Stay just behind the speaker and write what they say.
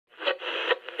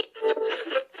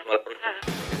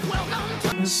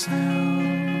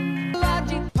sound.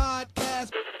 Logic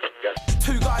podcast.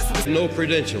 Two guys with no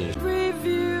credentials.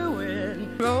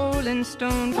 Reviewing Rolling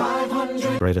Stone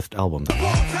 500 greatest album.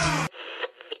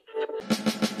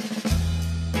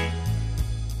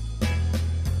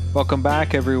 Welcome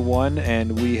back, everyone,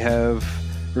 and we have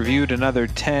reviewed another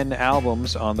 10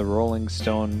 albums on the Rolling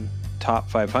Stone Top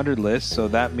 500 list, so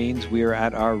that means we are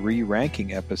at our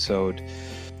re-ranking episode.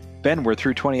 Ben, we're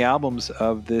through 20 albums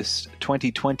of this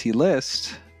 2020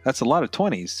 list. That's a lot of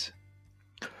 20s.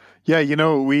 Yeah, you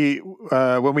know, we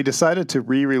when we decided to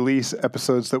re-release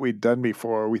episodes that we'd done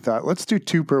before, we thought, let's do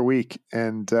 2 per week.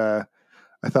 And I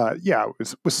thought, yeah,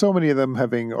 with so many of them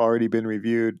having already been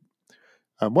reviewed,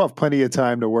 we'll have plenty of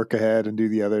time to work ahead and do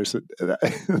the others.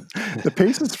 The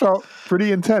paces felt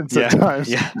pretty intense at times.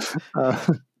 Yeah.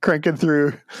 Cranking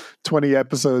through 20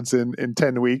 episodes in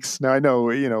 10 weeks. Now, I know,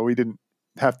 you know, we didn't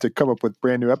have to come up with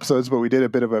brand new episodes, but we did a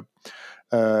bit of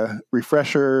a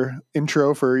refresher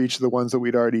intro for each of the ones that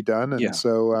we'd already done. And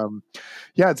so,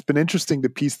 it's been interesting to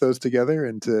piece those together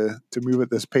and to move at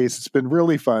this pace. It's been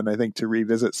really fun, I think, to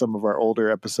revisit some of our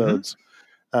older episodes.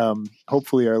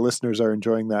 Hopefully our listeners are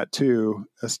enjoying that too.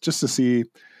 It's just to see, you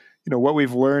know, what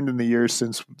we've learned in the years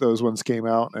since those ones came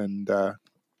out. And,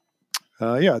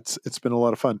 it's been a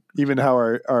lot of fun. Even how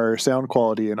our sound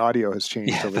quality and audio has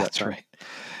changed over that time. Right.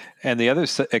 And the other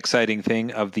exciting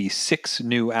thing of the 6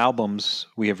 new albums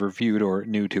we have reviewed, or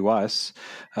new to us,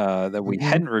 that we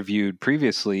hadn't reviewed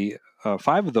previously,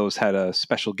 5 of those had a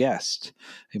special guest.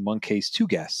 In one case, 2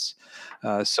 guests.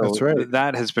 So that's right.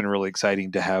 That has been really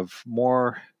exciting to have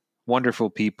more wonderful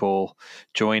people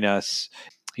join us.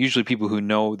 Usually people who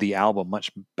know the album much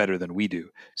better than we do.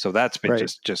 So that's been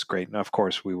just great. And of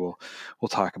course we'll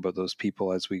talk about those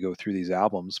people as we go through these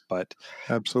albums, but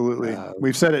absolutely.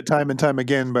 We've said it time and time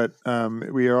again, but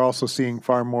we are also seeing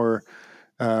far more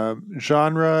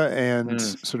genre and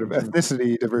sort of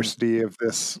ethnicity diversity of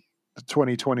this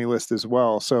 2020 list as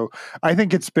well. So I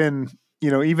think it's been, you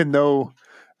know, even though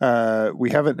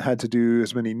we haven't had to do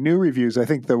as many new reviews, I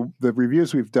think the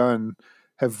reviews we've done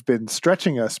have been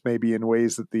stretching us maybe in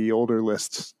ways that the older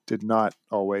lists did not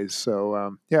always.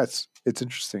 So it's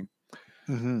interesting.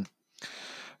 Mm-hmm.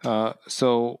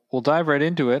 So we'll dive right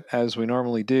into it as we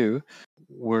normally do.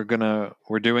 We're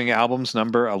doing albums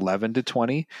number 11 to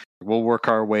 20. We'll work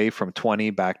our way from 20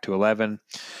 back to 11,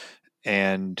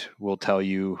 and we'll tell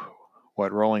you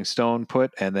what Rolling Stone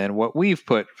put and then what we've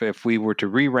put if we were to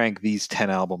re-rank these 10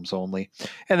 albums only.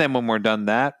 And then when we're done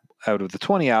that, out of the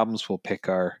 20 albums, we'll pick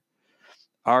our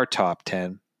top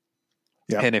 10.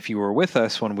 Yep. And if you were with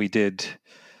us when we did,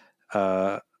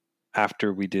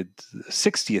 after we did the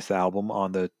 60th album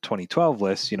on the 2012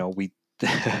 list, you know, we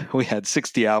had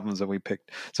 60 albums and we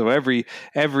picked. So every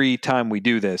time we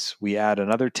do this, we add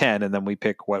another 10 and then we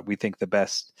pick what we think the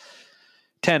best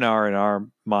 10 are in our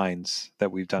minds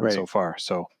that we've done so far.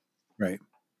 So,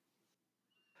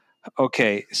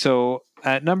 okay. So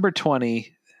at number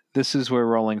 20, this is where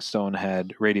Rolling Stone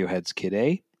had Radiohead's Kid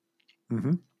A.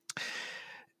 Mm-hmm.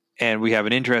 And we have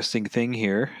an interesting thing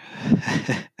here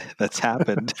that's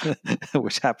happened,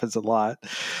 which happens a lot.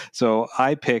 So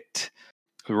I picked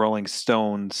the Rolling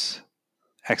Stones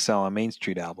Exile on Main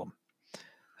Street album.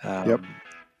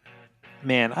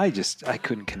 Man, I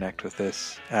couldn't connect with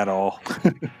this at all.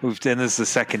 And this is the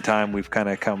second time we've kind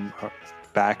of come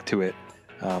back to it.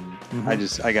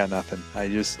 I got nothing.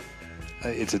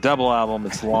 It's a double album.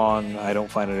 It's long. I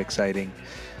don't find it exciting.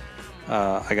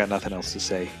 I got nothing else to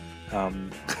say. But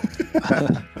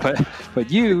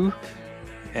you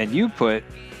put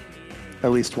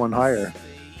at least one higher.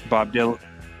 Bob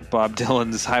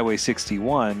Dylan's Highway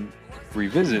 61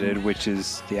 Revisited, which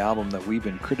is the album that we've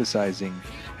been criticizing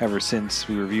ever since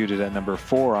we reviewed it at number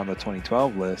 4 on the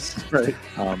 2012 list. Right.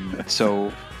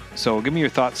 So give me your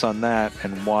thoughts on that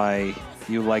and why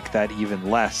you like that even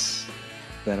less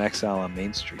than Exile on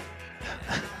Main Street.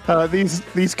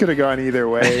 These could have gone either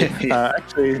way.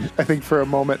 Actually, I think for a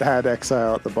moment had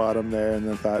Exile at the bottom there, and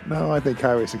then thought, no, I think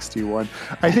Highway 61.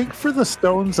 I think for the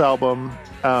Stones album,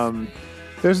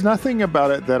 there's nothing about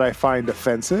it that I find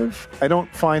offensive. I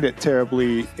don't find it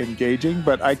terribly engaging,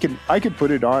 but I could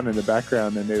put it on in the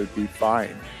background and it would be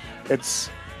fine. It's,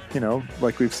 you know,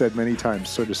 like we've said many times,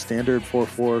 sort of standard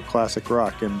 4/4 classic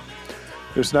rock, and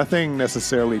there's nothing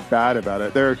necessarily bad about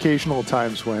it. There are occasional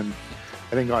times when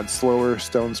I think on slower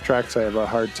Stones tracks, I have a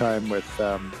hard time with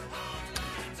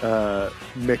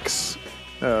Mick's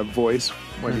voice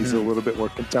when he's a little bit more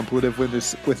contemplative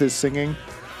with his singing.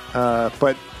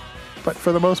 But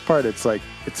for the most part,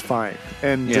 it's fine.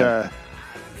 And there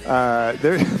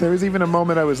was even a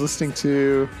moment I was listening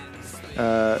to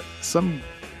some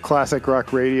classic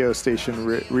rock radio station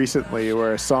recently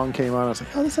where a song came on. I was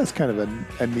like, oh, this has kind of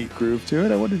a neat groove to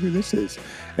it. I wonder who this is.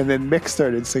 And then Mick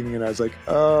started singing, and I was like,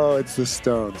 oh, it's the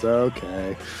Stones.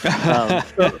 Okay.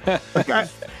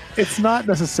 It's not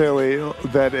necessarily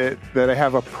that I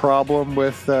have a problem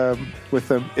with them.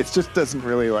 It just doesn't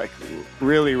really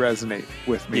resonate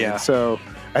with me. Yeah. And so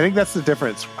I think that's the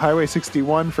difference. Highway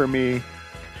 61 for me,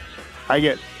 I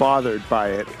get bothered by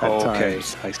it at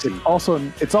times. I see.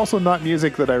 It's also not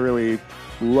music that I really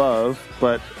love,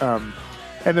 but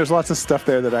and there's lots of stuff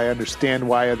there that I understand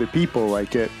why other people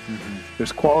like it. Mm-hmm.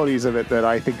 There's qualities of it that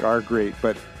I think are great,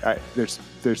 but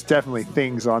there's definitely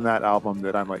things on that album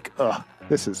that I'm like, ugh,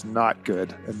 this is not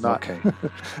good and not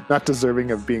not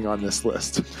deserving of being on this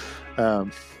list.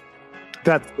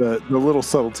 That's the little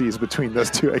subtleties between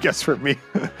those two, I guess, for me.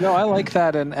 No, I like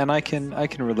that, and I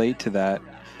can relate to that.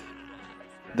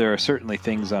 There are certainly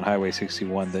things on Highway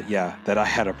 61 that I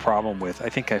had a problem with. I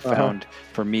think I found,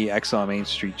 for me, X on Main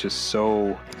Street just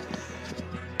so...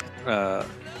 I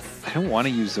don't want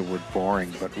to use the word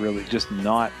boring, but really just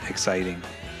not exciting.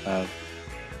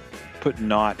 Put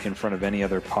not in front of any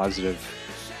other positive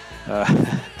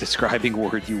describing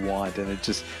word you want, and it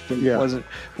just wasn't.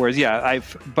 Whereas, I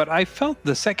felt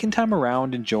the second time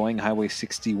around enjoying Highway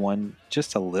 61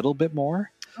 just a little bit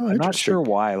more. Oh, I'm not sure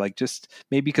why. Like, just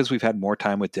maybe because we've had more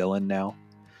time with Dylan now.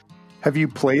 Have you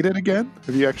played it again?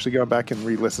 Have you actually gone back and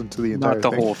re-listened to the entire thing?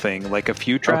 Not the whole thing, like a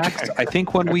few tracks. Okay. I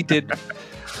think when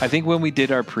we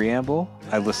did our preamble,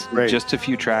 I listened just a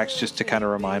few tracks just to kind of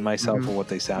remind myself of what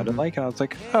they sounded like, and I was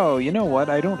like, oh, you know what?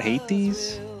 I don't hate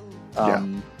these.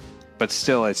 But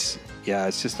still, it's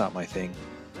just not my thing.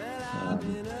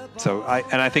 So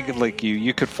I think like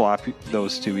you could flop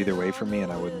those two either way for me,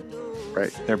 and I wouldn't.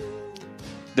 Right.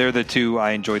 They're the two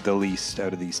I enjoyed the least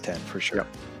out of these 10 for sure,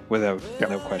 without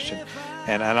no question.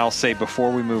 And I'll say before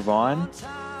we move on,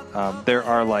 there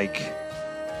are like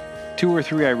 2 or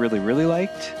 3 I really, really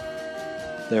liked.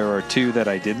 There are 2 that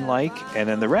I didn't like, and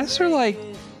then the rest are like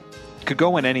could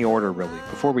go in any order really.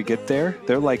 Before we get there,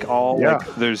 they're like all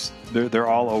they're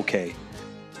all okay.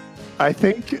 I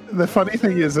think the funny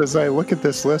thing is, as I look at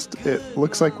this list, it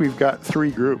looks like we've got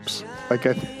 3 groups. Like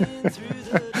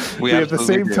we have the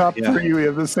same top 3, we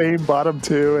have the same bottom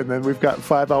 2, and then we've got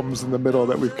 5 albums in the middle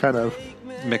that we've kind of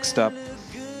mixed up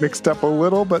a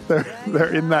little, but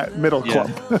they're in that middle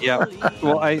clump.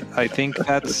 Well, I think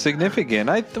that's significant.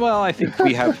 I think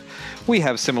we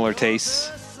have similar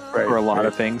tastes for a lot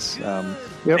of things.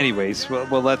 Anyways,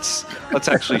 well, let's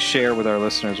actually share with our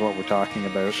listeners what we're talking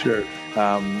about. Sure.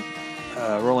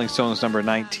 Rolling Stones number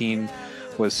 19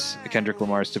 was Kendrick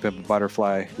Lamar's "To Pimp a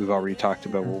Butterfly." We've already talked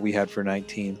about what we had for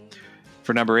 19.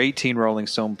 For number 18, Rolling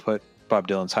Stone put Bob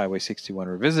Dylan's Highway 61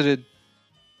 Revisited.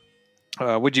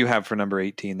 What'd you have for number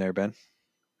 18 there, Ben?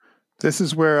 This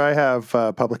is where I have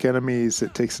Public Enemy's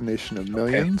 "It Takes a Nation of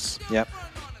Millions." Okay. Yep.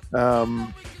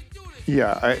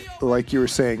 I like you were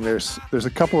saying, there's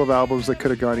a couple of albums that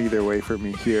could have gone either way for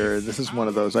me here. This is one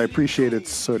of those. I appreciate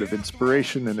its sort of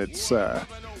inspiration and its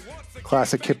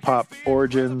classic hip-hop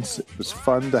origins. It was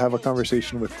fun to have a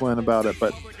conversation with Glenn about it,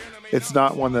 but it's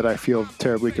not one that I feel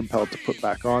terribly compelled to put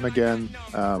back on again.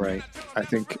 Right. I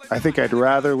think I'd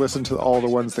rather listen to all the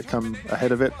ones that come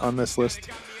ahead of it on this list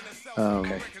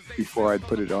before I'd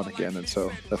put it on again, and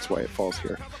so that's why it falls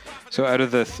here. So out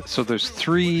of so there's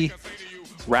 3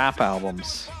 rap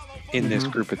albums in this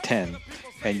group of 10,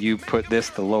 and you put this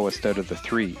the lowest out of the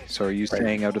 3. So are you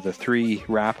saying out of the 3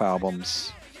 rap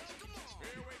albums,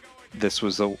 this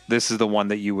is the one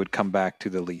that you would come back to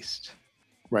the least?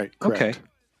 Right. Correct. Okay.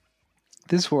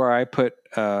 This is where I put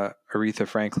Aretha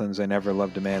Franklin's "I Never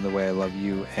Loved a Man the Way I Love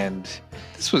You," and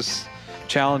this was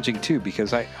challenging too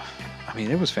because I mean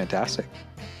it was fantastic.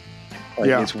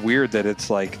 It's weird that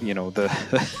it's like, the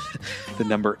the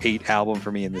number 8 album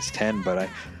for me in this 10, but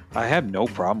I have no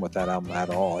problem with that album at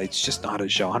all. It's just not a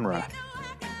genre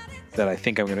that I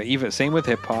think I'm going to, even same with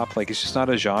hip hop, like it's just not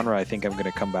a genre I think I'm going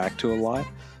to come back to a lot.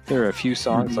 There are a few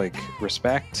songs like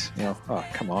Respect, oh,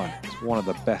 come on. It's one of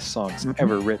the best songs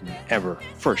ever written, ever,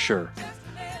 for sure.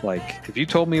 Like, if you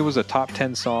told me it was a top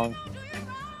 10 song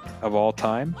of all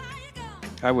time,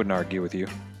 I wouldn't argue with you.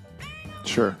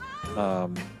 Sure.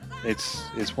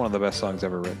 It's one of the best songs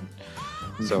ever written.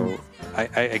 So, I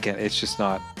again, it's just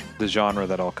not the genre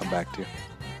that I'll come back to.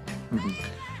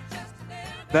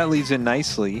 That leads in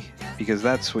nicely, because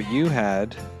that's what you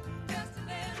had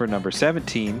for number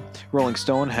 17. Rolling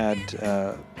Stone had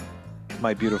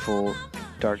My Beautiful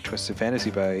Dark Twisted Fantasy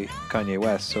by Kanye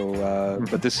West. So,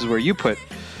 but this is where you put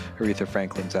Aretha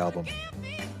Franklin's album.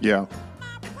 Yeah,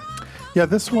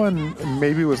 this one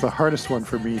maybe was the hardest one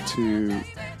for me to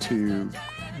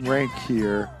rank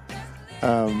here.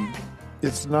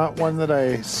 It's not one that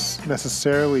I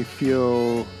necessarily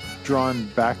feel drawn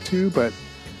back to, but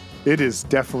it is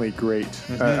definitely great.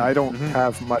 I don't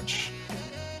have much.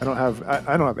 I don't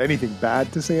have anything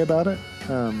bad to say about it.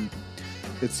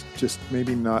 It's just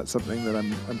maybe not something that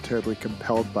I'm terribly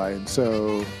compelled by, and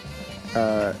so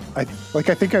I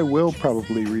think I will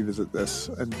probably revisit this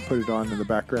and put it on in the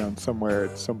background somewhere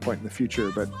at some point in the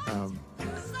future. But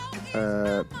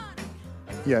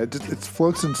it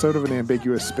floats in sort of an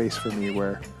ambiguous space for me,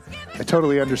 where I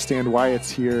totally understand why it's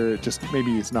here. It just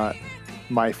maybe it's not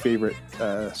my favorite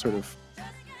sort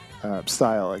of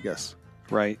style, I guess.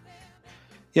 Right.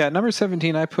 Yeah, number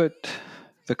 17, I put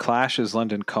The Clash's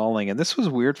London Calling, and this was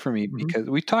weird for me because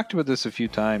we talked about this a few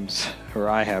times, or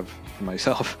I have for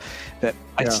myself, that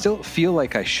I still feel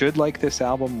like I should like this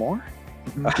album more.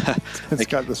 It's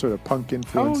got the sort of punk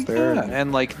influence there. Yeah.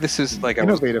 And like this is like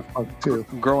innovative punk too.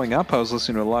 Growing up, I was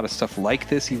listening to a lot of stuff like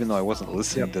this, even though I wasn't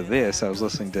listening to this. I was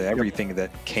listening to everything that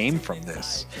came from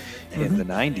this in the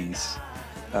 90s,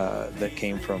 that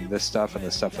came from this stuff and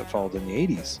the stuff that followed in the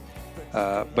 80s.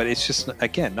 But it's just,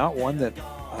 again, not one that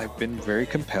I've been very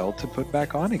compelled to put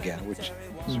back on again, which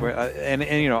is where,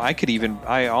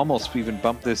 I almost even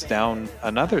bumped this down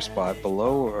another spot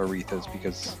below Aretha's,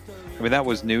 because I mean, that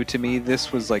was new to me.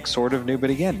 This was like sort of new,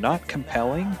 but again, not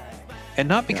compelling, and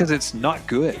not because it's not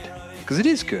good, because it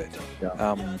is good.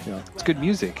 It's good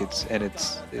music.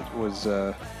 It was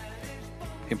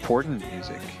important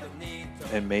music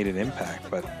and made an impact,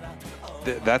 but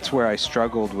that's where I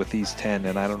struggled with these 10,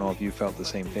 and I don't know if you felt the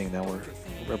same thing. Now we're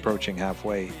approaching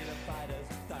halfway.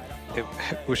 It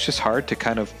was just hard to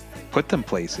kind of put them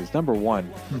places. Number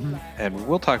one, and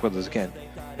we'll talk about this again,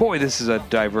 boy, this is a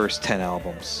diverse 10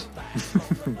 albums.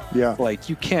 Yeah. Like,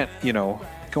 you can't,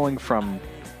 going from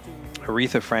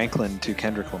Aretha Franklin to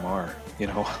Kendrick Lamar,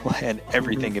 and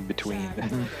everything in between.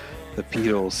 The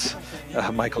Beatles,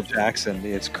 Michael Jackson,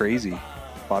 it's crazy.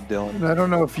 Bob Dylan. And I don't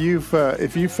know if you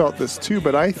felt this too,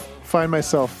 but I find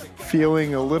myself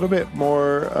feeling a little bit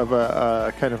more of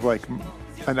a kind of like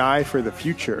an eye for the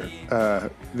future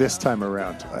this time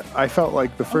around. I felt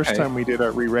like the first time we did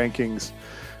our re-rankings,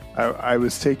 I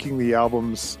was taking the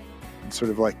albums and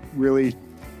sort of like really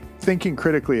thinking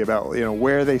critically about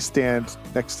where they stand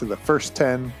next to the first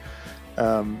 10,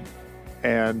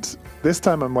 and this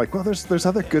time I'm like, well, there's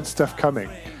other good stuff coming.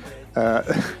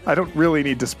 I don't really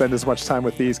need to spend as much time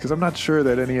with these because I'm not sure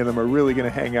that any of them are really going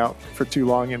to hang out for too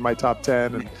long in my top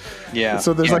 10. And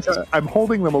so there's I'm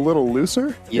holding them a little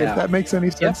looser, if that makes any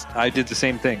sense. I did the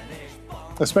same thing.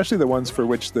 Especially the ones for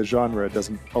which the genre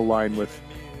doesn't align with,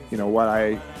 what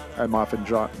I'm often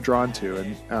drawn to.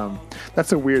 And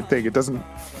that's a weird thing. It doesn't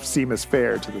seem as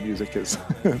fair to the music as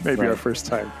maybe our first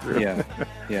time through.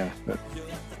 Yeah.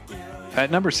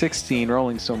 At number 16,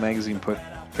 Rolling Stone magazine put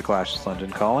The Clash's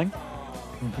London Calling.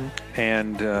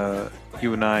 And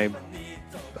you and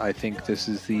I think this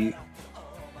is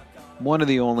one of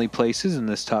the only places in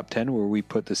this top 10 where we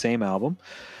put the same album.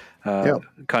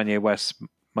 Kanye West's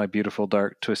My Beautiful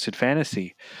Dark Twisted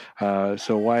Fantasy.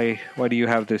 So why do you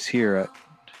have this here at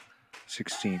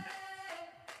 16?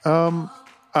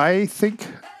 I think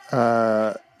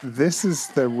this is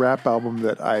the rap album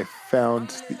that I found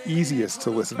the easiest to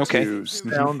listen to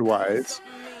sound-wise.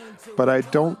 But I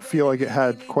don't feel like it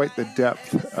had quite the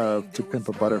depth of To Pimp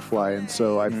a Butterfly, and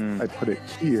so I put it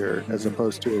here as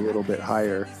opposed to a little bit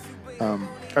higher.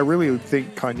 I really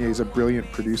think Kanye is a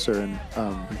brilliant producer, and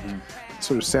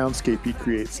sort of soundscape he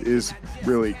creates is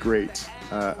really great.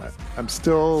 I'm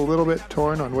still a little bit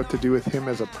torn on what to do with him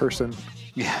as a person,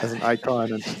 as an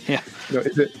icon, and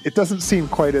it doesn't seem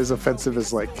quite as offensive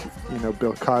as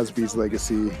Bill Cosby's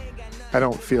legacy. I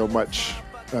don't feel much.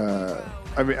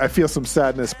 I feel some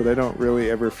sadness, but I don't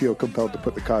really ever feel compelled to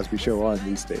put The Cosby Show on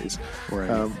these days. Right.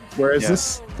 Whereas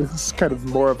this is kind of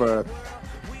more of a,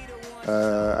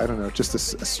 I don't know, just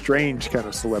a strange kind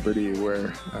of celebrity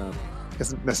where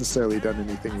hasn't necessarily done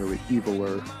anything really evil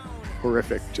or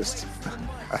horrific. Just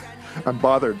I'm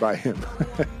bothered by him.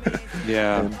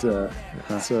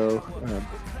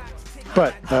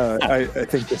 But I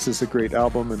think this is a great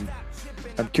album, and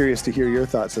I'm curious to hear your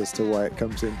thoughts as to why it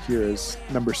comes in here as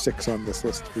number 6 on this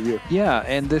list for you. Yeah,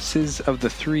 and this is, of the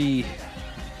 3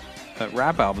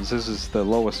 rap albums, this is the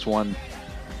lowest one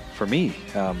for me.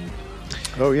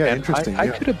 Interesting. I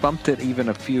could have bumped it even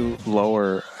a few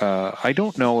lower. I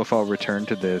don't know if I'll return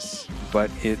to this,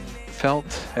 but it felt,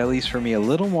 at least for me, a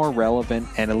little more relevant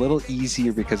and a little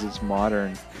easier because it's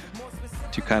modern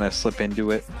to kind of slip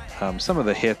into it. Some of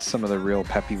the hits, some of the real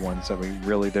peppy ones,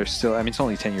 they're still, it's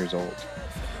only 10 years old.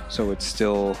 So it's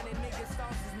still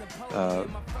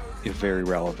very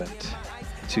relevant.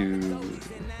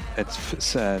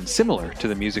 it's similar to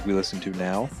the music we listen to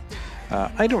now.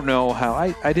 I don't know how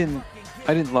I didn't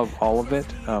love all of it,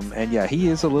 and yeah, he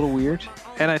is a little weird.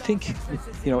 And I think,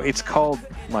 it's called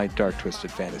My Dark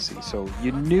Twisted Fantasy, so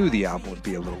you knew the album would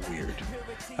be a little weird,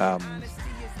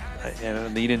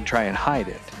 and he didn't try and hide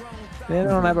it. And I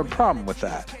don't have a problem with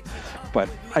that, but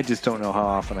I just don't know how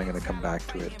often I'm going to come back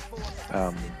to it.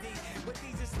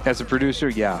 As a producer,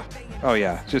 yeah. Oh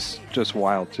yeah, just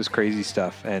wild, just crazy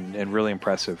stuff, and really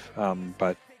impressive.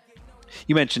 But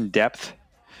you mentioned depth,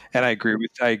 and I agree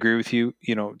with you.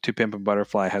 To Pimp a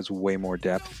Butterfly has way more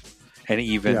depth, and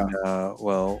even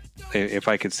if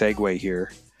I could segue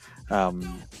here,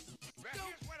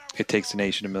 It Takes a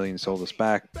Nation, a Million Sold Us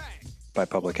Back by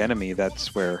Public Enemy.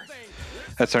 That's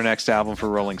our next album for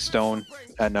Rolling Stone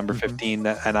at number 15,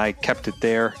 and I kept it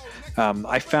there.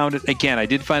 I found it again. I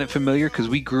did find it familiar because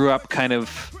we grew up kind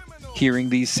of hearing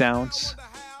these sounds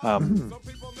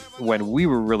when we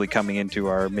were really coming into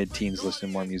our mid-teens,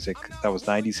 listening to more music. That was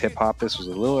 90s hip-hop. This was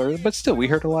a little early, but still, we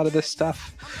heard a lot of this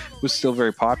stuff. It was still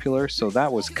very popular, so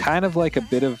that was kind of like a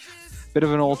bit of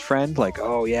an old friend, like,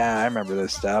 oh yeah, I remember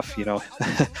this stuff,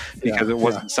 because it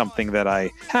wasn't something that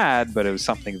I had, but it was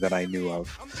something that I knew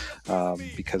of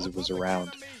because it was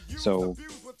around. So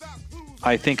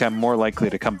I think I'm more likely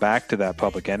to come back to that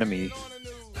Public Enemy,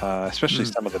 especially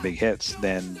some of the big hits,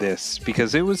 than this,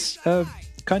 because it was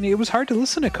Kanye. It was hard to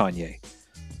listen to Kanye.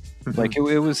 Like it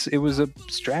was a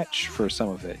stretch for some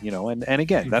of it, and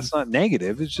again, that's not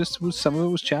negative. It's just some of it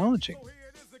was challenging.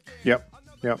 Yep.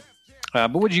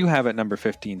 But what do you have at number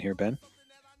 15 here, Ben?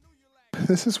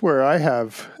 This is where I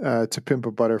have To Pimp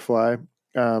a Butterfly.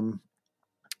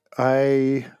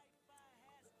 I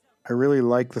really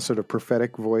like the sort of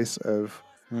prophetic voice of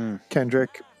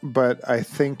Kendrick, but I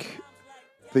think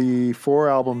the 4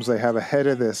 albums I have ahead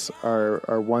of this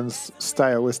are ones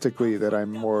stylistically that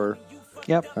I'm more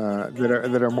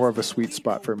that are more of a sweet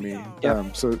spot for me.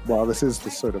 So while this is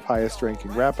the sort of highest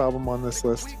ranking rap album on this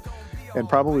list, and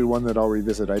probably one that I'll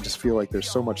revisit, I just feel like there's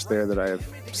so much there that I have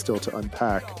still to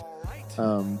unpack.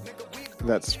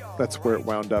 That's where it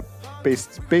wound up,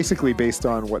 basically based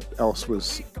on what else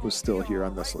was still here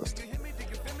on this list.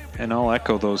 And I'll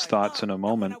echo those thoughts in a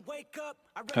moment.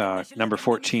 Number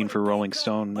 14 for Rolling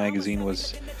Stone magazine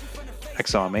was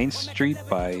Exile on Main Street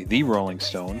by the Rolling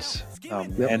Stones.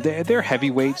 And they're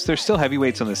heavyweights. They're still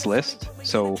heavyweights on this list.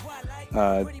 So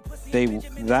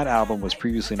that album was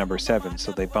previously number 7,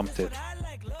 so they bumped it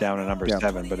down to number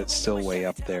 7, but it's still way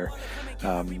up there.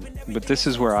 But this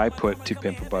is where I put To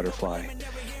Pimp a Butterfly.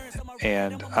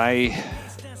 And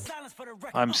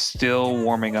I'm still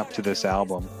warming up to this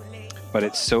album, but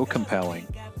it's so compelling.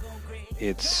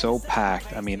 It's so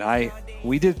packed. I mean,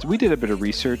 we did a bit of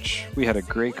research. We had a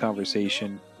great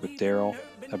conversation with Daryl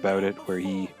about it, where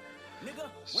he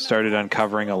started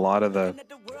uncovering a lot of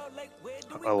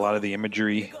the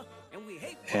imagery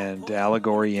and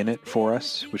allegory in it for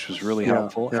us, which was really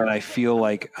helpful. And I feel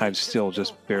like I'm still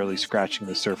just barely scratching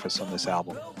the surface on this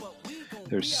album.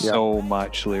 There's so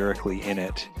much lyrically in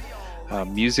it.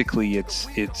 Musically,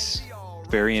 it's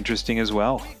very interesting as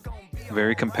well.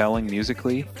 Very compelling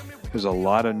musically. There's a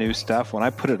lot of new stuff. When I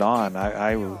put it on,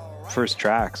 I first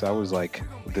tracks, I was like,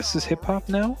 this is hip hop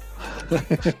now?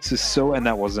 This is so, and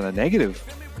that wasn't a negative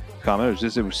comment.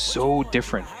 It was so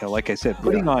different. Like I said,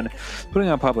 putting on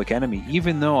Public Enemy,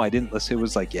 even though I didn't listen, it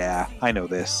was like, yeah, I know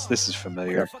this. This is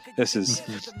familiar. This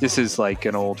is like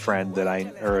an old friend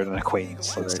or an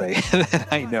acquaintance, let's say, that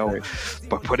I know.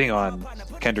 But putting on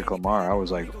Kendrick Lamar, I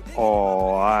was like,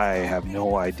 oh, I have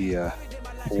no idea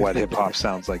what hip hop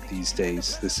sounds like these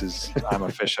days. I'm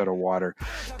a fish out of water.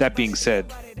 That being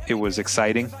said, it was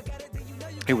exciting.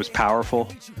 It was powerful.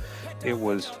 It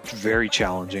was very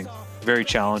challenging.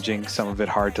 Some of it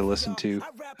hard to listen to,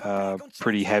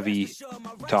 pretty heavy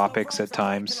topics at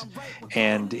times.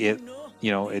 And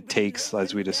it takes,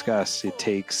 as we discussed,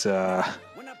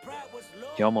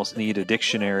 you almost need a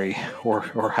dictionary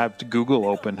or have to Google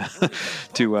open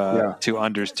to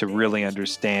really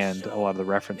understand a lot of the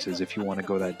references if you want to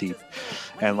go that deep.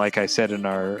 And like I said in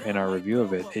our review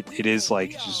of it, it is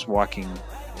like just walking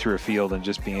through a field and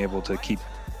just being able to keep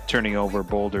turning over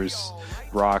boulders,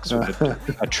 rocks with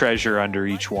a treasure under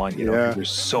each one.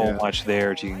 There's so much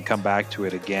there. You can come back to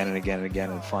it again and again and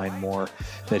again and find more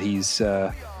that he's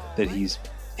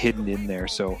hidden in there.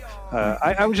 So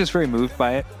I was just very moved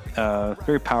by it.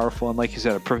 Very powerful, and like you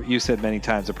said, you said many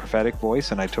times, a prophetic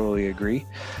voice, and I totally agree.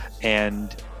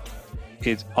 And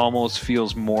it almost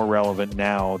feels more relevant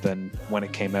now than when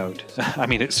it came out. I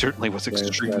mean, it certainly was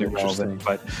extremely relevant,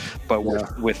 but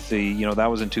with the, that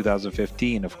was in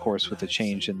 2015, of course, with the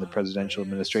change in the presidential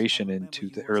administration into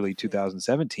the early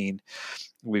 2017,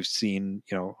 we've seen,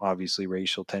 obviously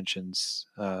racial tensions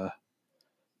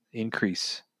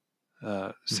increase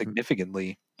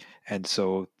significantly. And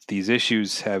so these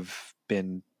issues have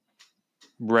been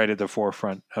right at the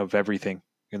forefront of everything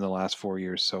in the last 4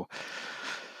 years. So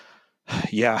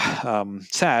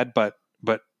sad, but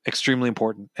extremely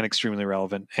important and extremely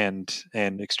relevant and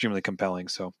extremely compelling.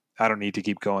 So I don't need to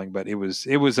keep going, but it was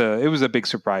a big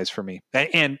surprise for me.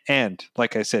 And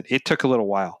like I said, it took a little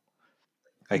while.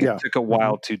 It took a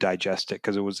while to digest it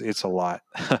because it's a lot.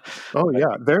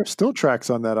 There are still tracks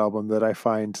on that album that I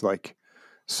find like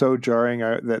so jarring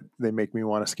that they make me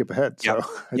want to skip ahead. So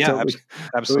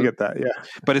absolutely get that. Yeah,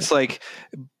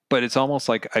 but it's almost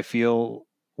like I feel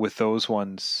with those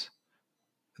ones,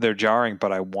 they're jarring,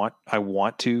 but I want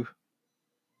to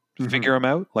figure them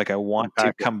out. Like I want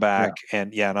to come back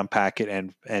and unpack it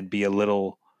and be a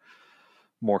little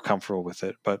more comfortable with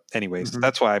it. But anyways,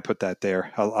 that's why I put that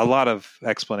there. A lot of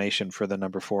explanation for the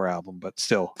number 4 album, but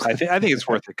still, I think it's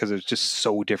worth it because it's just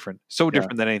so different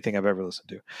than anything I've ever listened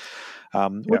to.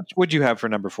 What would you have for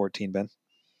number 14, Ben?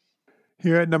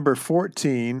 Here at number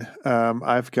 14,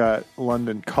 I've got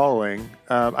London Calling.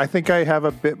 I think I have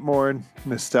a bit more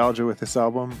nostalgia with this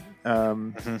album.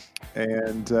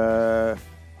 And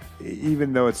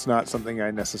even though it's not something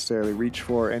I necessarily reach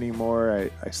for anymore,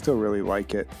 I still really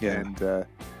like it. Yeah. And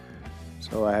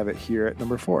so I have it here at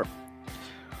number 4.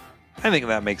 I think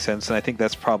that makes sense. And I think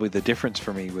that's probably the difference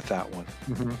for me with that one.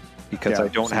 Because I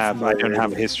don't have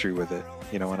a history with it,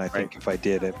 and I think if I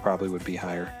did, it probably would be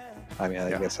higher. I mean, I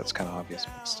guess that's kind of obvious,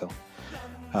 but still.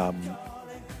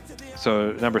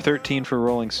 So number 13 for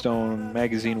Rolling Stone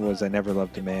magazine was I Never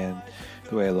Loved a Man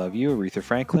the Way I Love You, Aretha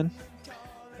Franklin.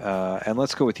 And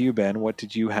let's go with you, Ben. What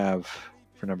did you have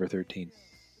for number 13?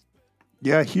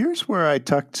 Yeah, here's where I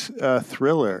tucked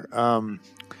Thriller.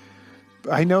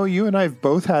 I know you and I have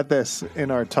both had this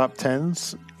in our top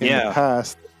 10s in the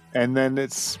past, and then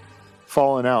it's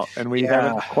fallen out, and we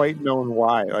haven't quite known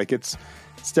why. Like it's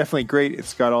definitely great.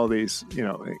 It's got all these,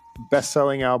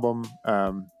 best-selling album.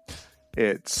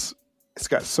 It's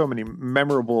got so many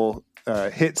memorable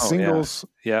hit singles.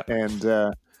 Yeah.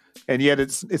 And yet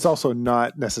it's also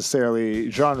not necessarily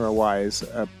genre-wise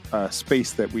a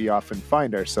space that we often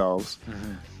find ourselves.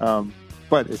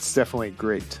 But it's definitely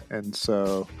great. And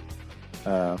so,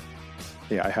 I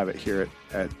have it here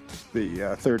at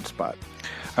the third spot.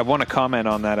 I want to comment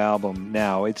on that album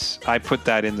now. I put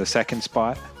that in the second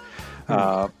spot,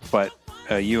 but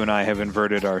you and I have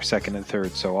inverted our second and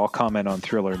third, so I'll comment on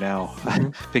Thriller now,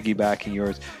 piggybacking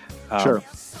yours. Sure.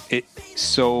 It's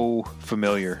so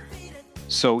familiar,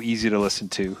 so easy to listen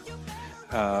to.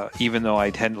 Even though I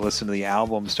tend to listen to the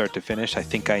album start to finish, I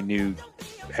think I knew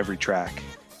every track.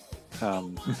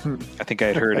 I think I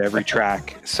had heard every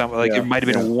track. There might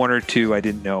have been one or two I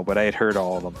didn't know, but I had heard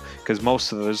all of them because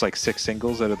most of there's like 6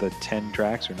 singles out of the 10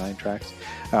 tracks or 9 tracks.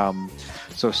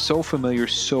 So familiar,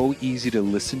 so easy to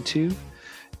listen to,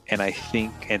 and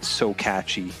so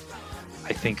catchy.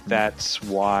 I think that's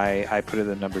why I put it in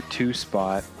the number 2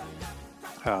 spot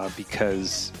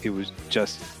because it was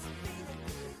just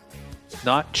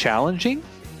not challenging,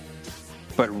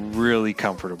 but really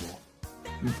comfortable.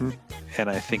 And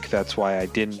I think that's why I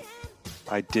didn't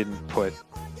put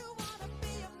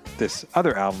this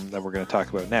other album that we're going to talk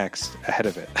about next ahead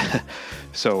of it.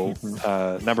 So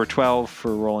number 12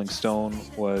 for Rolling Stone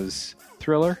was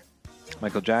Thriller,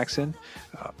 Michael Jackson.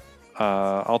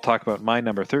 I'll talk about my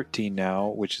number 13 now,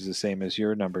 which is the same as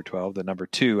your number 12, the number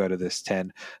 2 out of this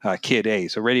 10, Kid A.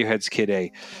 So Radiohead's Kid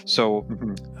A. So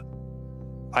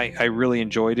I really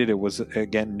enjoyed it. It was,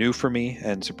 again, new for me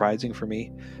and surprising for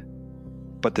me.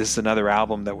 But this is another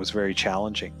album that was very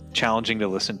challenging to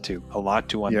listen to, a lot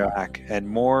to unpack, and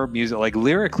more music. Like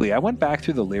lyrically, I went back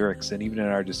through the lyrics, and even in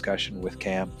our discussion with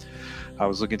Cam, I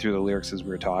was looking through the lyrics as we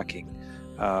were talking.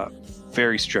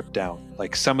 Very stripped down.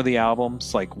 Like some of the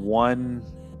albums, like one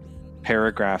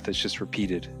paragraph that's just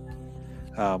repeated.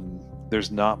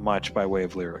 There's not much by way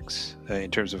of lyrics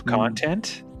in terms of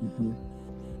content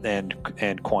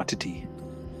and quantity.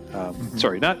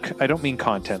 Sorry, I don't mean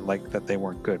content like that they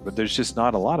weren't good, but there's just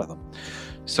not a lot of them.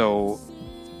 So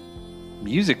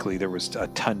musically, there was a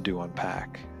ton to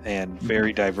unpack and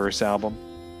very diverse album,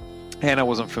 and I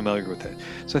wasn't familiar with it.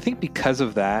 So I think because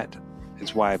of that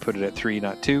is why I put it at 3,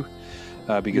 not 2,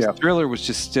 because Thriller was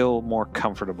just still more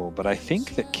comfortable. But I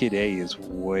think that Kid A has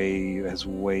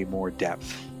way more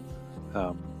depth.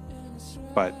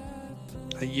 But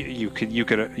You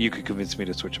could convince me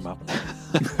to switch them up.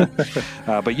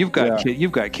 But you've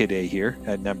got Kid A here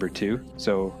at number 2.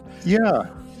 So yeah,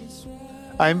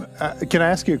 I'm. Can I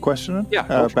ask you a question? Yeah,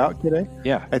 about Kid A?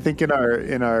 Yeah, I think in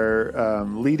our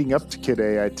leading up to Kid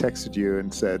A, I texted you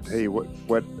and said, "Hey,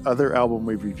 what other album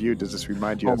we've reviewed does this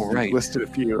remind you of?" right. You listed a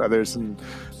few others, and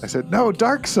I said, "No,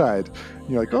 Dark Side." And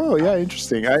you're like, "Oh yeah,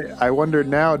 interesting." I wonder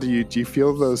now, do you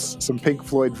feel some Pink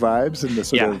Floyd vibes and the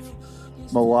sort of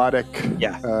melodic,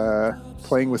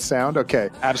 playing with sound? Okay,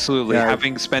 absolutely.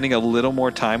 Spending a little more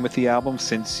time with the album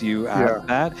since you added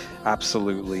that,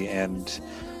 absolutely, and.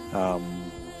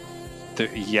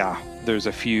 There's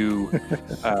a few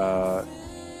a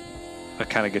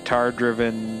kind of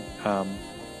guitar-driven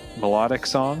melodic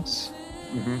songs,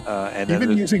 and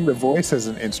even using the voice as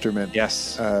an instrument.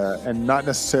 Yes, and not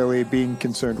necessarily being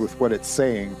concerned with what it's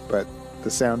saying, but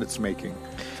the sound it's making.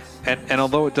 And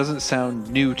although it doesn't sound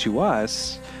new to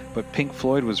us, but Pink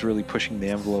Floyd was really pushing the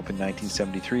envelope in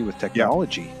 1973 with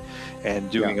technology and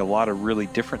doing a lot of really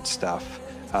different stuff,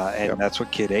 and that's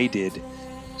what Kid A did.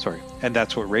 And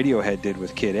that's what Radiohead did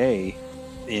with Kid A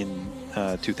in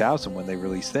 2000 when they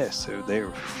released this. So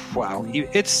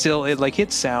it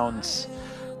sounds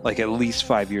like at least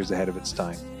 5 years ahead of its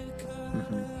time.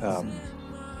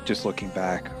 Just looking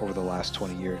back over the last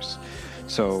 20 years.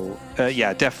 So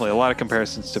definitely a lot of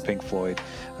comparisons to Pink Floyd.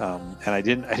 And I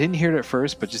didn't hear it at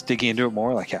first, but just digging into it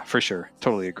more, for sure,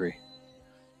 totally agree.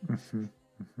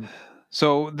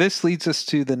 So this leads us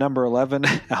to the number 11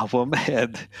 album,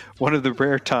 and one of the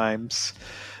rare times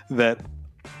that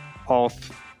all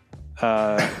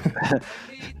the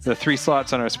 3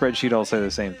 slots on our spreadsheet all say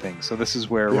the same thing. So this is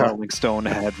where Rolling Stone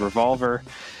had Revolver,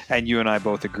 and you and I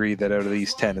both agree that out of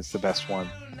these 10, it's the best one.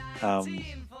 Well,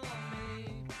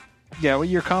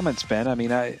 your comments, Ben. I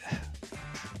mean,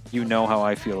 you know how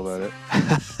I feel about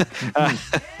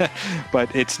it.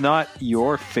 But it's not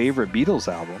your favorite Beatles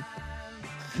album.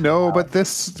 No, but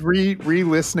this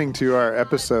re-listening to our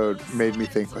episode made me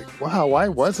think, wow, why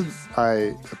wasn't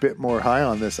I a bit more high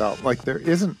on this album? There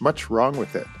isn't much wrong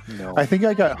with it. No. I think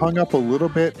I got hung up a little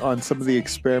bit on some of the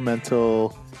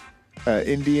experimental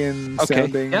Indian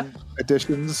sounding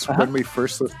additions when we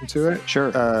first listened to it.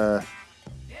 Sure.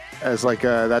 As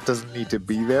that doesn't need to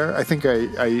be there. I think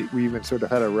we even sort of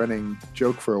had a running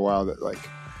joke for a while that a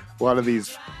lot of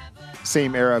these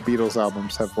same era Beatles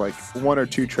albums have 1 or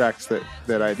 2 tracks that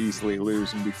I'd easily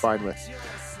lose and be fine with.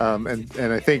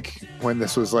 And I think when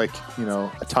this was a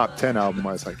top 10 album,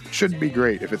 I was like, it shouldn't be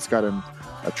great if it's got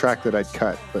a track that I'd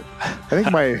cut. But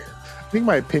I think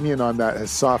my opinion on that has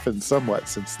softened somewhat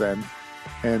since then.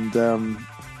 And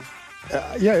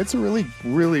it's a really,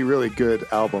 really, really good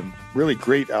album, really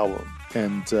great album.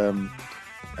 And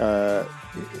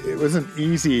it wasn't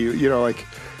easy,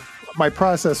 my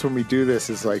process when we do this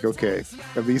is okay,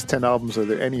 of these 10 albums, are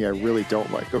there any I really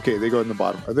don't like? Okay, they go in the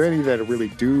bottom. Are there any that I really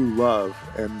do love?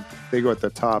 And they go at the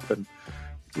top. And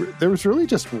there was really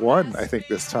just one, I think,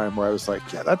 this time where I was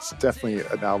that's definitely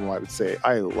an album I would say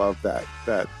I love that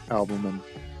album. And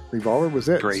Revolver was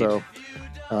it. Great. So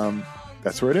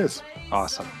that's where it is.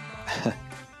 Awesome.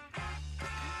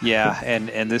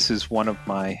 And this is one of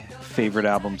my favorite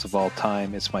albums of all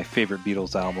time. It's my favorite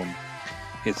Beatles album.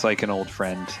 It's like an old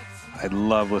friend. I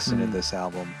love listening to this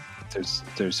album.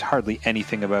 There's hardly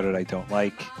anything about it I don't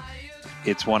like.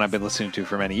 It's one I've been listening to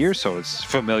for many years, so it's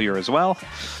familiar as well.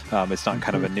 It's not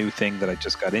kind of a new thing that I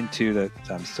just got into that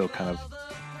I'm still kind of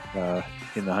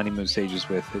in the honeymoon stages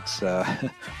with. It's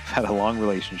had a long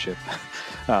relationship.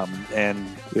 And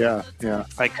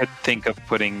I could think of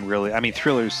putting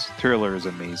Thriller is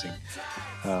amazing.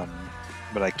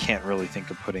 But I can't really think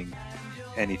of putting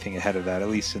anything ahead of that, at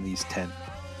least in these 10.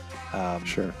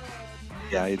 Sure.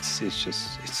 Yeah, it's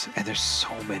and there's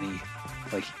so many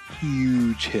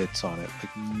huge hits on it,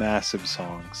 massive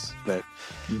songs that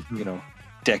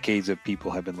decades of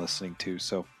people have been listening to.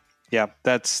 So yeah,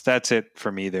 that's it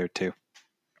for me there too.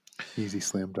 Easy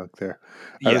slam dunk there.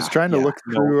 I was trying to look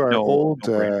through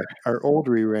our old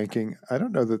re-ranking. I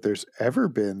don't know that there's ever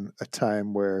been a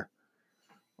time where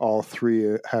all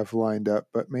 3 have lined up,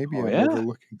 but maybe I'm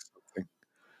overlooking something.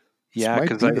 Yeah,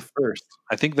 because I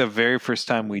think the very first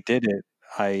time we did it,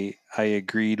 I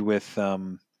agreed with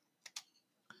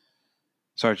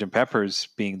Sgt. Pepper's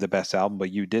being the best album,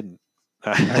 but you didn't.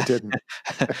 I didn't.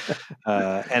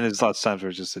 And there's lots of times where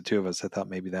it's just the 2 of us. I thought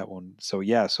maybe that one. So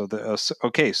yeah. So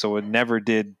so it never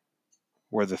did.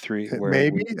 Were the 3?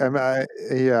 Maybe.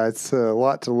 It's a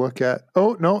lot to look at.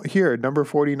 Oh no, here number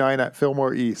 49 at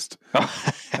Fillmore East.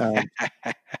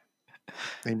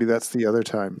 Maybe that's the other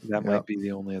time. That might be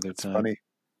the only other time. Funny.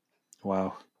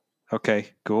 Wow.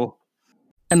 Okay. Cool.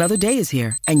 Another day is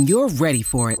here, and you're ready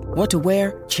for it. What to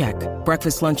wear? Check.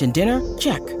 Breakfast, lunch, and dinner?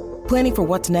 Check. Planning for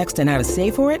what's next and how to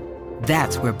save for it?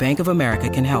 That's where Bank of America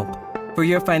can help. For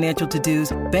your financial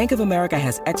to-dos, Bank of America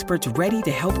has experts ready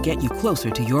to help get you closer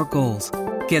to your goals.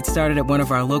 Get started at one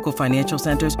of our local financial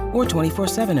centers or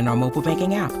 24/7 in our mobile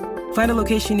banking app. Find a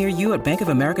location near you at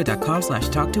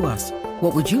bankofamerica.com/talktous.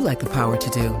 What would you like the power to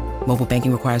do? Mobile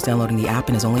banking requires downloading the app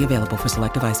and is only available for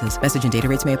select devices. Message and data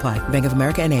rates may apply. Bank of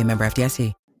America N.A., member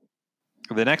FDIC.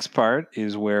 The next part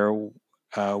is where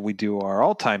we do our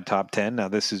all-time top 10. Now,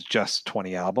 this is just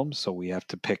 20 albums, so we have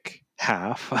to pick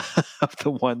half of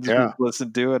the ones we've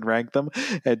listened to and rank them.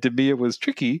 And to me, it was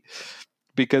tricky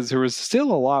because there was still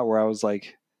a lot where I was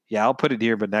like, yeah, I'll put it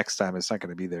here, but next time it's not going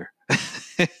to be there.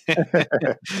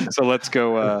 So let's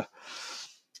go.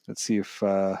 Let's see if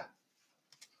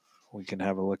we can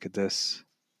have a look at this.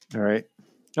 All right.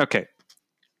 Okay.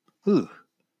 Ooh.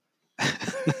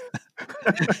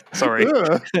 Sorry.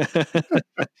 Well,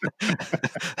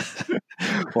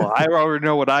 I already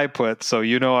know what I put, so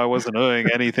you know I wasn't doing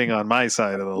anything on my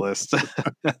side of the list.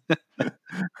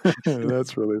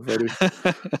 That's really funny.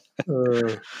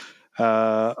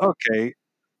 Okay.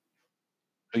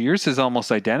 Yours is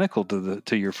almost identical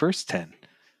to your first 10.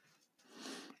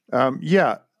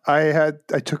 Yeah. I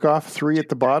took off 3 at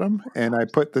the bottom, and I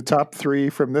put the top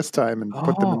 3 from this time and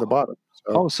put them in the bottom.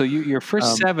 So your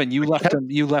first 7, you left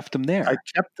them there. I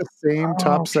kept the same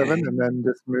top 7 and then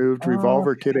just moved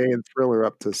Revolver, Kid A, and Thriller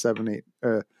up to 7, 8.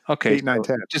 Okay, 8, 9,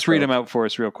 10. Just read them out for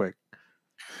us real quick.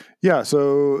 Yeah,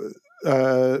 so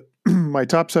my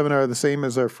top 7 are the same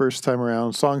as our first time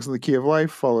around. Songs in the Key of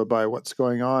Life, followed by What's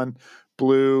Going On,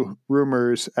 Blue,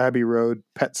 Rumors, Abbey Road,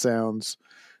 Pet Sounds,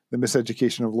 The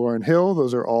Miseducation of Lauryn Hill.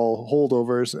 Those are all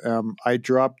holdovers. I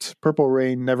dropped Purple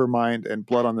Rain, Nevermind, and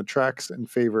Blood on the Tracks in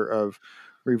favor of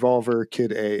Revolver,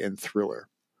 Kid A, and Thriller.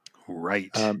 Right.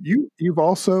 You've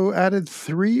also added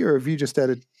 3, or have you just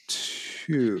added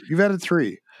 2? You've added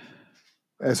 3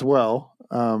 as well,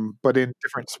 but in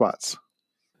different spots.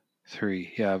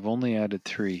 3. Yeah, I've only added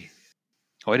 3.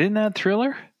 Oh, I didn't add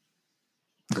Thriller?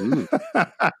 Ooh.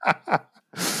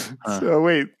 So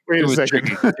wait a second.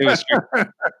 Tricky. It was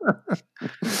tricky.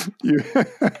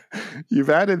 You've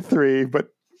added 3, but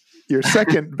your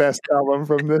second best album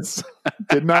from this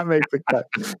did not make the cut.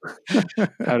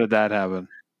 How did that happen?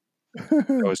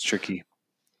 That was tricky.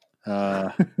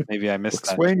 Maybe I missed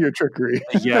that. Explain your trickery.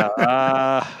 Yeah.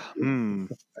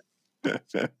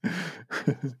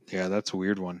 Yeah, that's a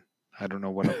weird one. I don't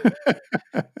know what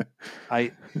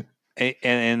and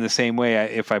in the same way,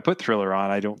 if I put Thriller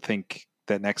on, I don't think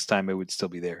that next time it would still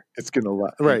be there. It's gonna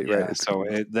right. So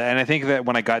and I think that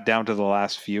when I got down to the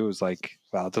last few, it was like,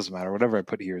 well, it doesn't matter. Whatever I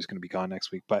put here is going to be gone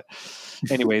next week. But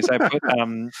anyways, I put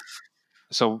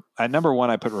so at number 1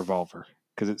 I put Revolver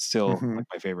because it's still like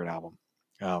my favorite album.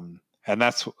 And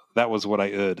that was what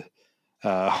I would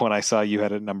when I saw you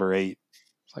had it at number 8.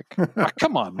 It's like, oh,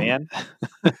 come on, man.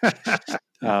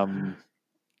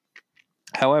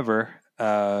 However,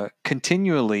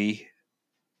 continually,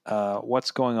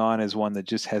 What's Going On is one that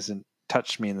just hasn't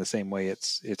touched me in the same way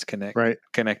it's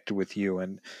connected with you,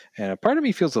 and a part of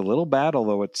me feels a little bad,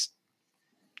 although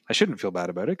I shouldn't feel bad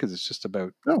about it because it's just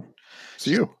about it's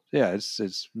you. Yeah, it's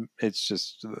just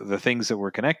the things that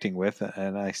we're connecting with,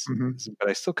 and but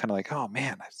I still kind of like, oh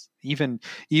man, even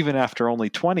after only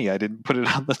 20, I didn't put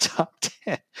it on the top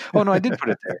 10. Oh no, I did put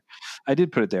it there. I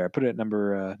put it at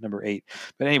number 8.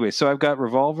 But anyway, so I've got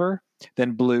Revolver,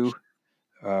 then Blue,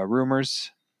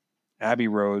 Rumors, Abbey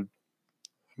Road,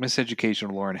 Miseducation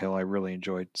of Lauryn Hill. I really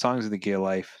enjoyed Songs of the Gay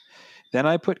Life. Then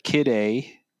I put Kid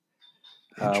A.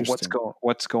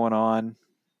 What's Going On?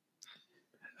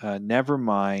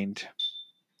 Nevermind,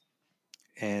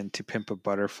 and To Pimp a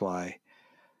Butterfly.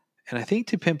 And I think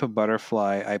To Pimp a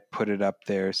Butterfly, I put it up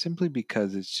there simply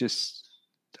because it's just,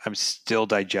 I'm still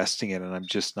digesting it, and I'm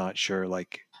just not sure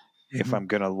if I'm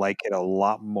going to like it a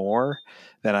lot more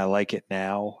than I like it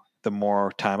now, the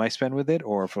more time I spend with it,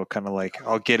 or if it'll kind of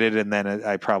I'll get it and then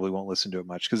I probably won't listen to it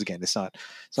much. Because again, it's not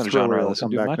a genre I listen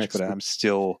to much, but I'm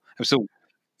still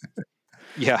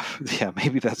yeah,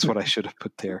 maybe that's what I should have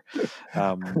put there.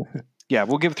 Yeah,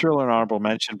 we'll give Thriller an honorable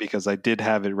mention because I did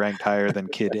have it ranked higher than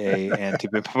Kid A and To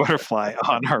Pimp a Butterfly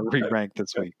on our re-rank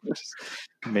this week, which is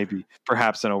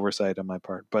perhaps an oversight on my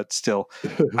part. But still,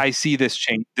 I see this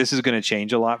change. This is going to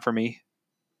change a lot for me.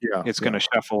 Yeah, it's going to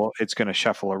shuffle. It's going to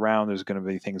shuffle around. There's going to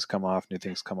be things come off, new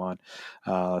things come on.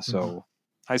 So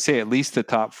I say at least the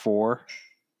top 4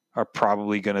 are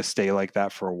probably going to stay like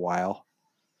that for a while.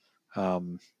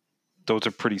 Those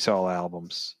are pretty solid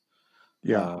albums.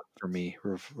 Yeah, for me,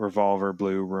 Revolver,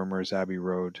 Blue, Rumors, Abbey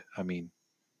Road. I mean,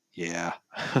 yeah,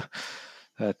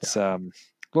 That's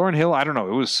Lauryn Hill. I don't know.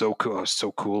 It was so cool. It was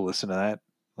so cool. Listen to that.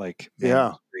 Like, man, it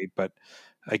was great. But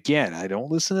again, I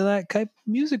don't listen to that type of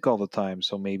music all the time.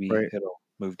 So maybe it'll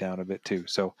move down a bit too.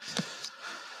 So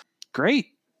great.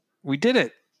 We did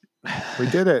it. We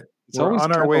did it. We're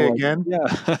on our way again. Yeah.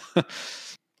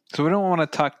 So we don't want to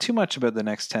talk too much about the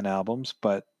next 10 albums,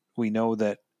 but we know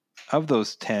that of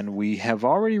those 10, we have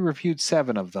already reviewed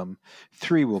 7 of them.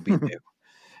 3 will be new.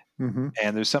 Mm-hmm.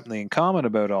 And there's something in common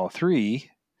about all 3,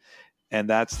 and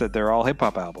that's that they're all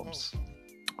hip-hop albums.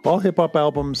 All hip-hop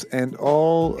albums and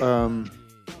all,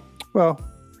 well,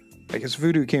 I guess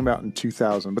Voodoo came out in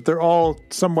 2000, but they're all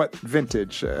somewhat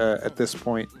vintage at this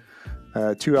point.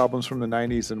 2 albums from the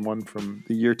 90s and 1 from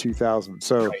the year 2000.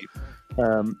 So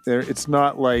it's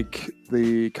not like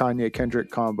the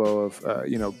Kanye-Kendrick combo of,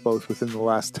 both within the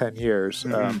last 10 years.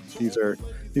 These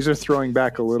are throwing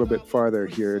back a little bit farther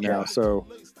here now. So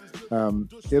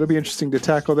it'll be interesting to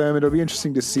tackle them. It'll be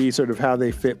interesting to see sort of how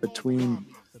they fit between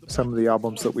some of the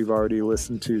albums that we've already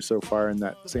listened to so far in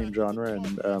that same genre.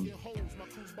 And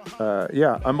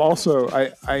I'm also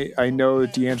I know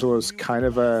D'Angelo's kind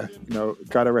of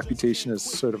got a reputation as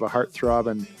sort of a heartthrob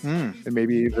and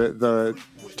maybe the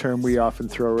term we often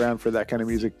throw around for that kind of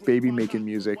music, baby making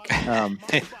music. I'm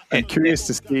curious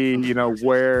to see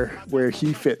where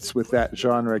he fits with that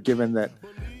genre, given that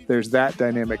there's that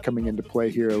dynamic coming into play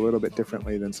here a little bit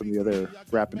differently than some of the other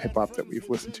rap and hip hop that we've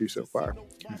listened to so far.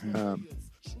 So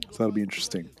that'll be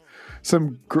interesting.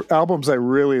 Some albums I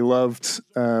really loved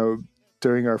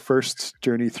during our first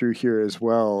journey through here as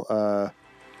well. A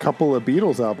couple of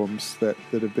Beatles albums that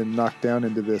have been knocked down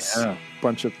into this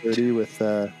bunch of 30 with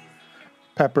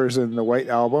Peppers and the White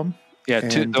Album. Yeah,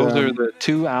 those are the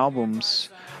 2 albums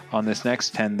on this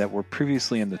next 10 that were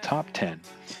previously in the top 10.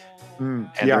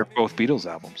 They're both Beatles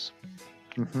albums.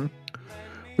 Mm-hmm.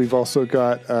 We've also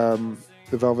got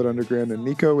the Velvet Underground and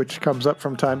Nico, which comes up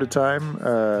from time to time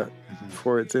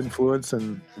for its influence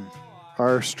and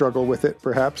our struggle with it,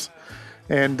 perhaps.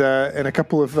 And a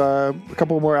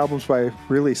couple more albums by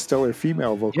really stellar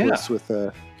female vocalists with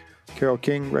a Carole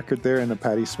King record there and a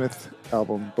Patti Smith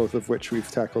album, both of which we've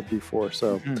tackled before.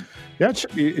 So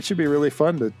it should be really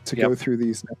fun to go through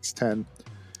these next 10.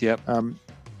 Yep.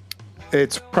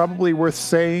 It's probably worth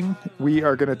saying we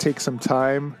are going to take some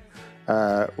time.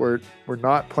 We're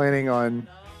not planning on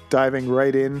diving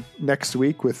right in next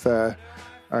week with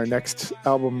our next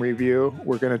album review.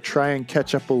 We're going to try and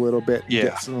catch up a little bit,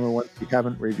 get some of the ones we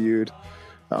haven't reviewed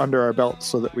under our belt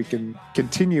so that we can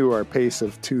continue our pace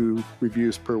of 2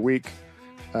 reviews per week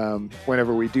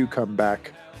whenever we do come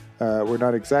back. We're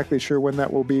not exactly sure when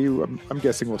that will be. I'm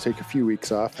guessing we'll take a few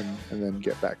weeks off and then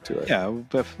get back to it. Yeah,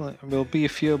 we'll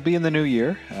be in the new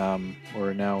year.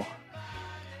 We're now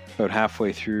about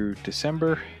halfway through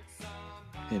December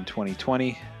in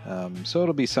 2020. So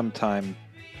it'll be sometime,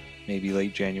 maybe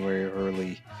late January or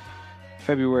early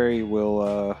February.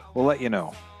 We'll let you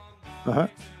know.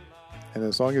 And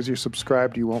as long as you're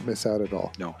subscribed, you won't miss out at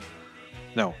all.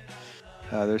 No.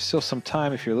 There's still some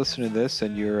time if you're listening to this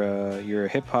and you're a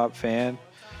hip hop fan.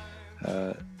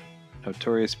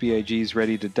 Notorious B.I.G.'s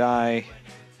Ready to Die,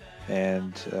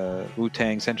 and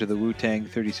Wu-Tang's Enter the Wu-Tang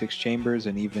 36 Chambers,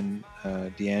 and even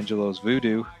D'Angelo's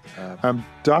Voodoo.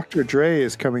 Dr. Dre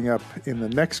is coming up in the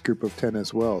next group of 10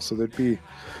 as well. So there'd be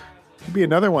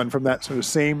another one from that sort of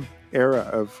same era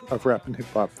of rap and hip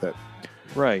hop that.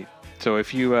 Right. So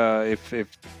if you if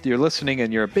you're listening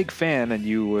and you're a big fan and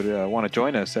you would want to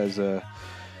join us as a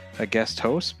guest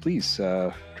host, please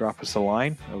drop us a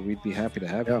line. We'd be happy to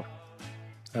have you.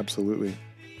 Absolutely.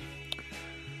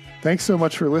 Thanks so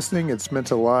much for listening. It's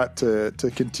meant a lot to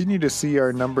continue to see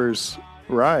our numbers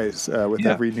rise with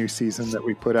every new season that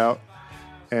we put out.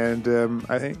 And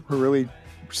I think we're really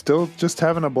still just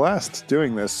having a blast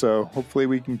doing this. So hopefully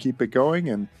we can keep it going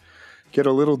and get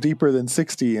a little deeper than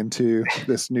 60 into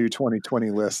this new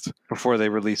 2020 list. Before they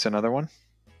release another one?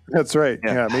 That's right.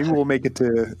 Yeah, maybe we'll make it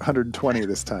to 120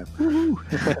 this time.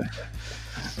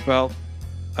 Well,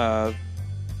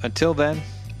 until then,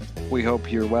 we hope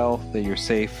you're well, that you're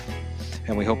safe,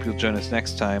 and we hope you'll join us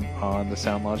next time on the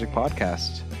Sound Logic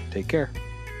podcast. Take care.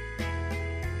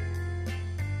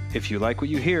 If you like what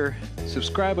you hear,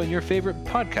 subscribe on your favorite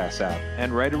podcast app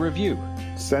and write a review.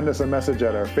 Send us a message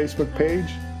at our Facebook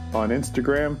page, on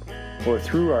Instagram, or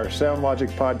through our Sound Logic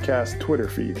Podcast Twitter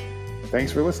feed. Thanks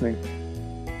for listening.